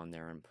 People get on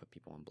there and put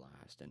people on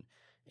blast, and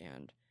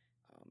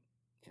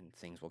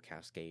things will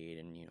cascade,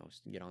 and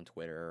get on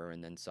Twitter,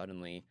 and then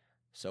suddenly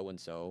so and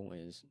so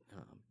is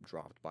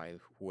dropped by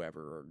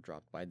whoever, or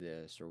dropped by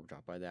this, or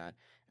dropped by that,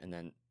 and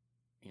then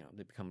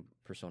they become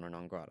persona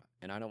non grata.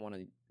 And I don't want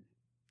to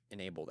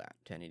enable that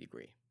to any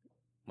degree,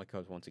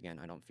 because once again,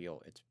 I don't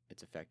feel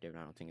it's effective,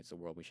 and I don't think it's the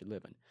world we should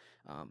live in.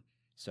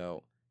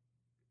 So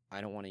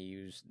I don't want to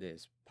use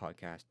this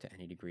podcast to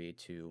any degree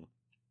to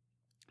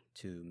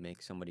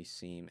make somebody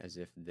seem as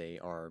if they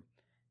are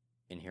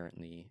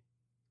inherently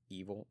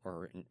evil,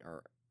 or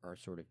are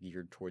sort of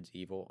geared towards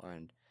evil.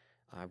 And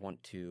I would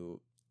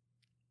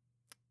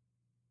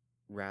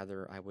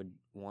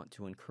want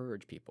to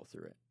encourage people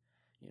through it,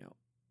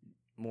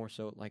 more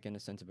so like in a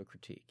sense of a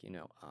critique.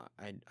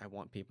 I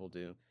want people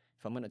to,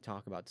 if I'm going to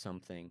talk about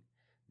something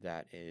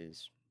that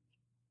is,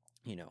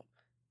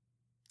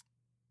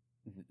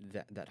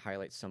 that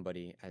highlights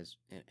somebody as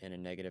in a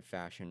negative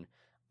fashion,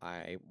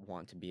 I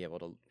want to be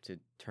able to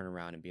turn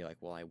around and be like,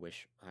 well, I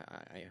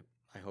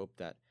hope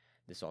that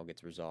this all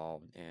gets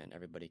resolved and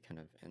everybody kind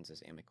of ends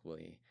this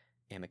amicably,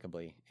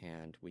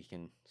 and we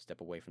can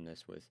step away from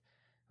this with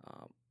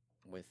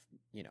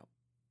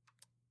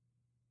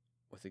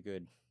a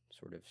good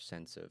sort of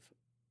sense of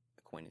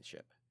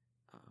acquaintanceship.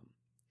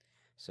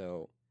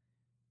 So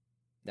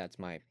that's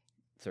my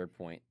third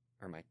point,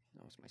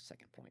 it's my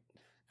second point.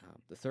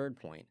 The third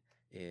point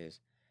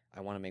is I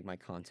want to make my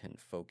content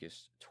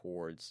focused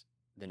towards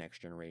the next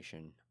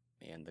generation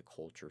and the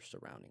culture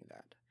surrounding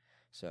that.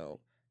 So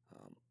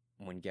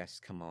when guests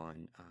come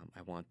on,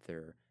 I want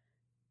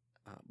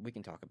we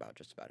can talk about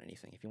just about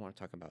anything. If you want to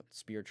talk about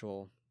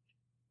spiritual,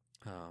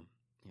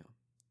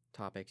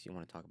 topics, you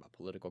want to talk about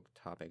political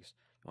topics,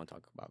 you want to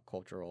talk about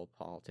cultural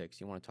politics,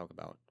 you want to talk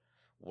about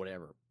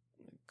whatever,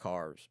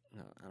 cars,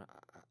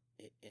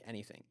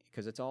 anything,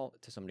 because it's all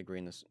to some degree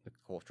in the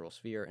cultural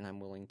sphere, and I'm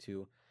willing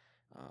to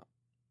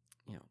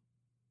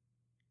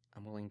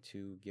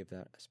give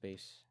that a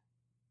space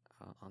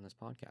on this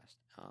podcast.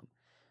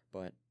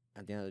 But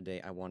at the end of the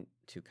day, I want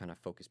to kind of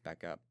focus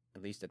back up,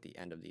 at least at the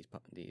end of these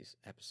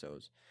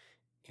episodes,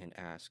 and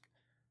ask,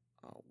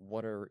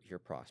 what are your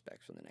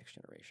prospects for the next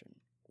generation?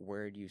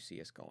 Where do you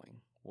see us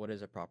going? What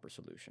is a proper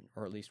solution?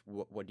 Or at least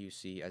what do you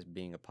see as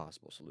being a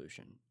possible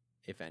solution,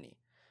 if any?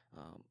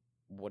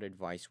 What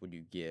advice would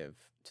you give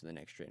to the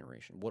next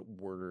generation? What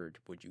word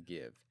would you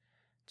give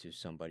to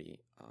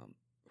somebody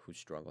who's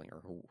struggling,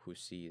 or who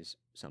sees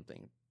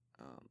something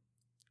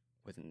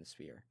within the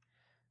sphere?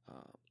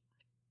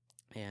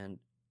 And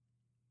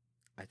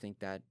I think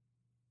that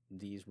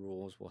these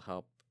rules will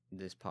help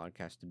this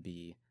podcast to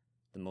be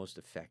the most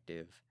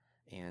effective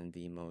and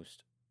the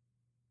most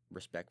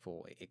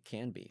respectful it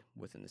can be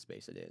within the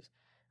space it is.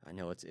 I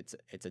know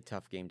it's a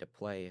tough game to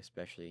play,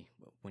 especially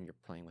when you're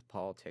playing with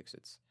politics.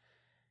 It's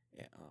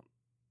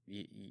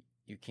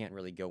you you can't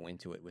really go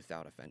into it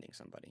without offending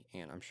somebody.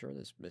 And I'm sure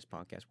this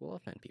podcast will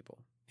offend people.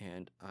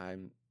 And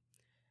I'm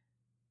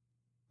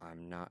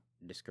not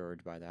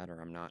discouraged by that, or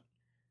I'm not.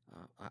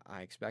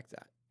 I expect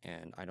that,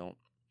 and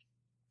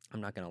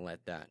I'm not going to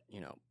let that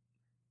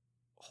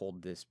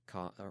hold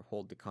or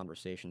hold the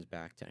conversations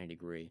back to any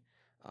degree.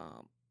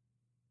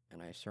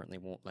 And I certainly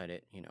won't let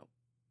it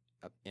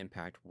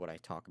impact what I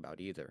talk about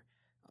either.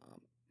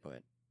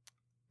 But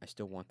I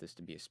still want this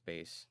to be a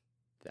space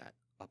that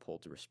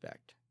upholds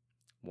respect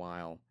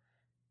while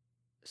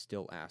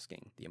still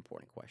asking the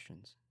important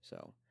questions.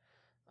 So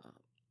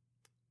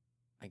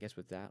I guess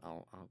with that,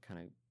 I'll kind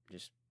of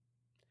just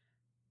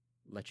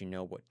let you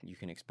know what you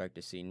can expect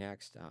to see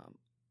next.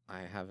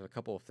 I have a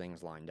couple of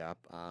things lined up.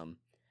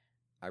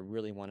 I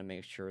really want to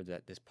make sure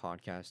that this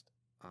podcast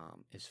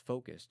is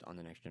focused on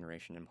the next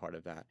generation, and part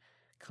of that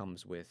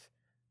comes with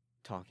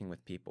talking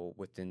with people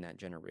within that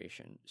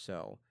generation.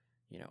 So,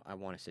 I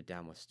want to sit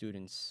down with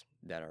students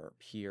that are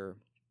here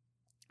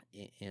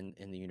in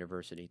the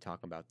university,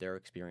 talk about their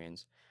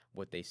experience,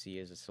 what they see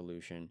as a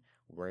solution,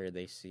 where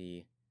they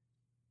see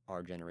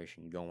our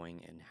generation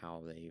going, and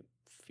how they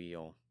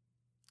feel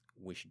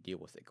we should deal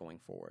with it going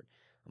forward.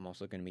 I'm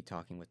also going to be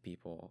talking with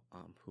people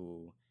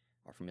who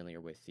are familiar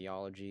with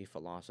theology,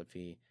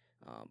 philosophy.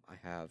 I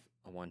have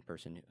one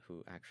person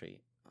who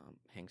actually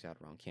hangs out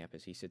around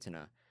campus. He sits in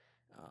a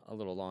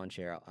little lawn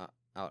chair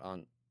out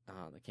on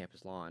the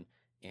campus lawn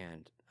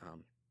and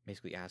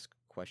basically asks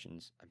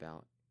questions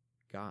about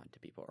God to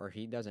people. Or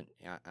he doesn't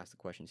ask the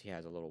questions. He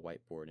has a little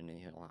whiteboard, and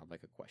he'll have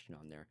like a question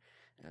on there.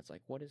 And it's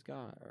like, what is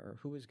God? Or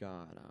who is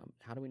God?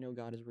 How do we know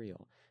God is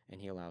real? And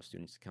he allows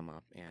students to come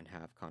up and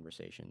have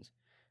conversations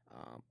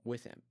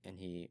with him. And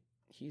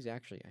he's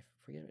actually, I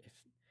forget if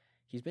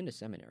he's been to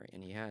seminary,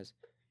 and he has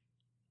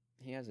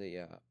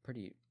a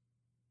pretty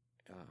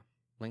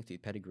lengthy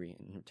pedigree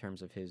in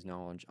terms of his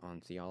knowledge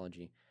on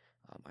theology.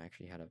 I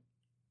actually had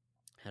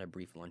a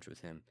brief lunch with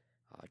him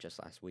just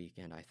last week,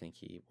 and I think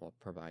he will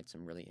provide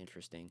some really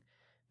interesting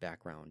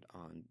background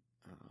on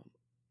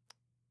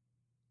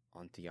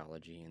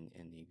theology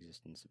and the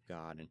existence of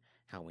God, and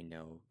how we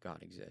know God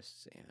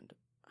exists, and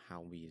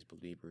how we as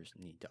believers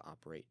need to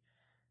operate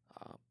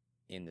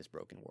in this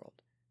broken world.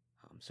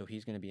 So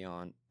he's going to be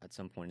on at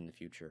some point in the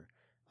future.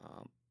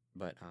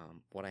 But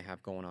what I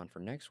have going on for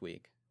next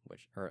week,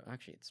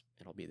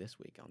 it'll be this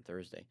week on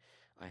Thursday,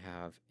 I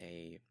have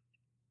a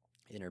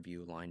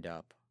interview lined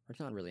up. Or it's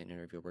not really an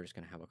interview. We're just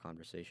going to have a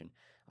conversation.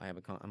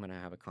 I'm going to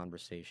have a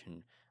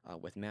conversation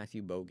with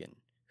Matthew Bogan,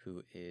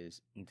 who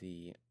is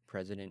the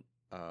president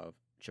of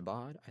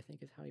Chabad, I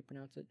think is how you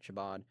pronounce it,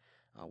 Chabad,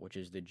 which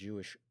is the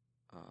Jewish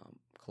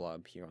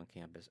club here on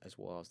campus, as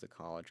well as the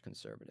college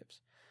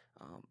conservatives.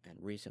 And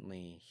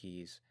recently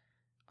he's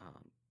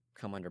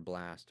come under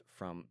blast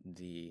from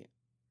the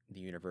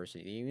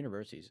university. The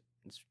university's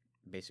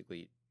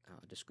basically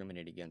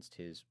discriminated against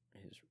his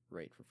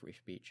right for free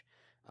speech.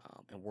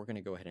 And we're going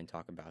to go ahead and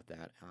talk about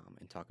that,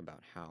 and talk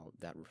about how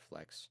that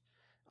reflects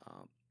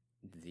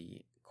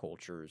the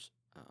culture's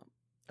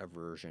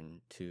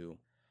aversion to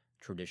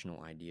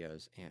traditional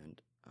ideas,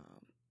 and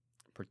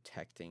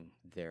protecting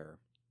their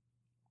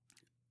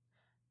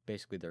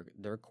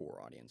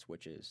core audience,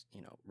 which is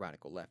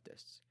radical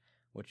leftists,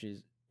 which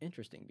is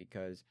interesting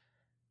because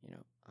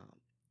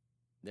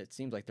it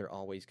seems like they're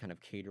always kind of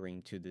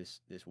catering to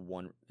this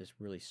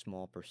really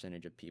small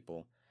percentage of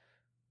people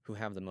who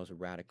have the most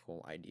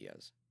radical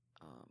ideas.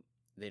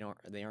 They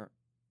aren't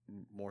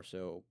more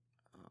so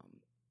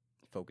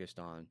focused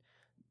on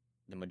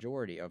the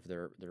majority of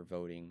their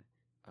voting,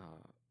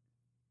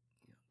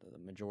 the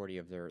majority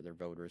of their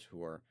voters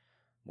who are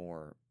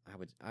more,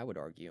 I would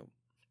argue,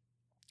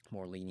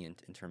 more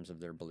lenient in terms of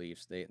their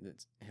beliefs.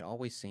 It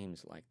always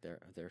seems like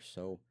they're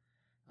so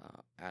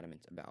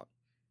adamant about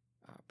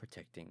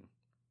protecting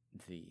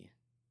the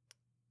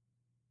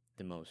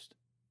most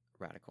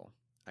radical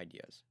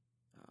ideas.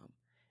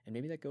 And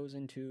maybe that goes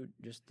into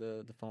just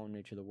the fallen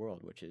nature of the world,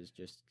 which is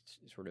just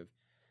sort of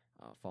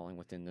falling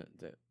within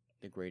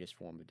the greatest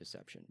form of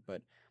deception.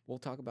 But we'll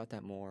talk about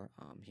that more.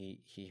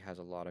 He has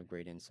a lot of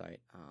great insight.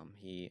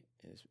 He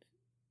is,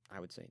 I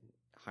would say,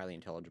 highly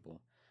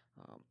intelligible,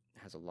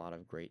 has a lot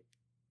of great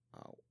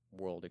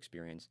world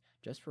experience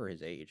just for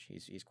his age.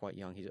 He's quite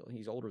young.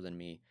 He's older than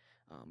me,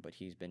 but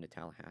he's been to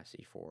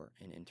Tallahassee for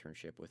an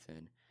internship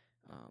within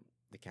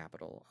the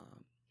Capitol,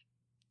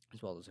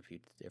 as well as a few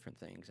different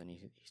things, and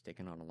he's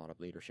taken on a lot of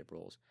leadership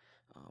roles,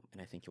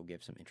 and I think he'll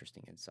give some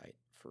interesting insight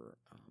for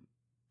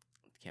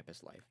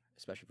campus life,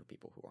 especially for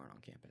people who aren't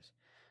on campus.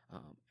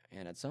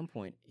 And at some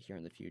point here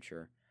in the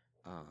future,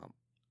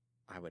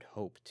 I would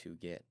hope to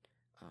get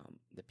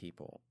the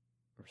people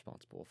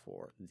responsible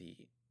for the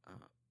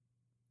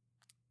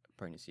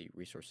Pregnancy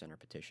Resource Center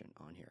petition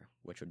on here,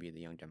 which would be the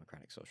Young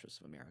Democratic Socialists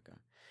of America.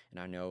 And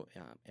I know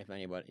if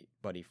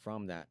anybody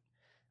from that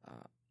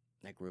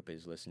group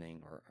is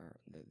listening, or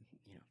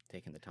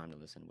taking the time to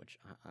listen, which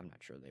I'm not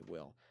sure they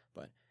will,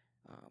 but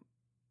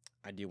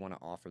I do want to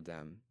offer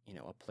them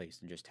a place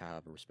to just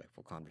have a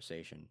respectful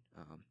conversation,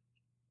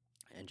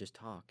 and just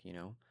talk,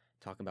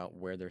 talk about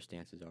where their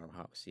stances are,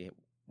 how see it.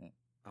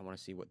 I want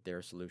to see what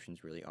their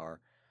solutions really are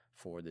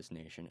for this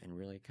nation, and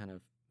really kind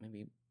of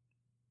maybe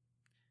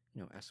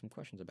ask some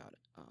questions about it.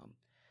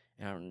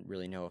 And I don't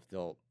really know if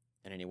they'll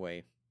in any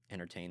way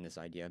entertain this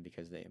idea,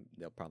 because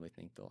they'll probably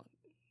think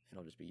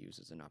it'll just be used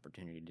as an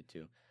opportunity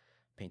to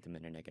paint them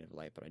in a negative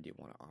light. But I do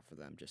want to offer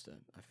them just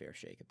a fair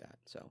shake at that.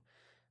 So,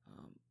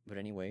 but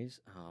anyways,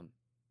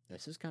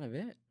 this is kind of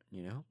it.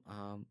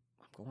 I'm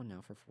going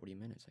now for 40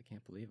 minutes. I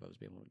can't believe I was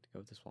able to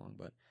go this long.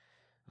 But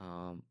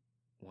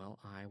well,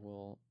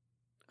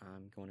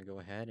 I'm going to go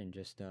ahead and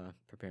just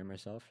prepare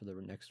myself for the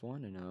next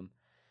one, and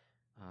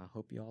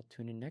hope you all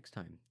tune in next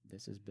time.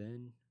 This has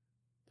been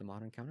the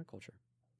Modern Counterculture.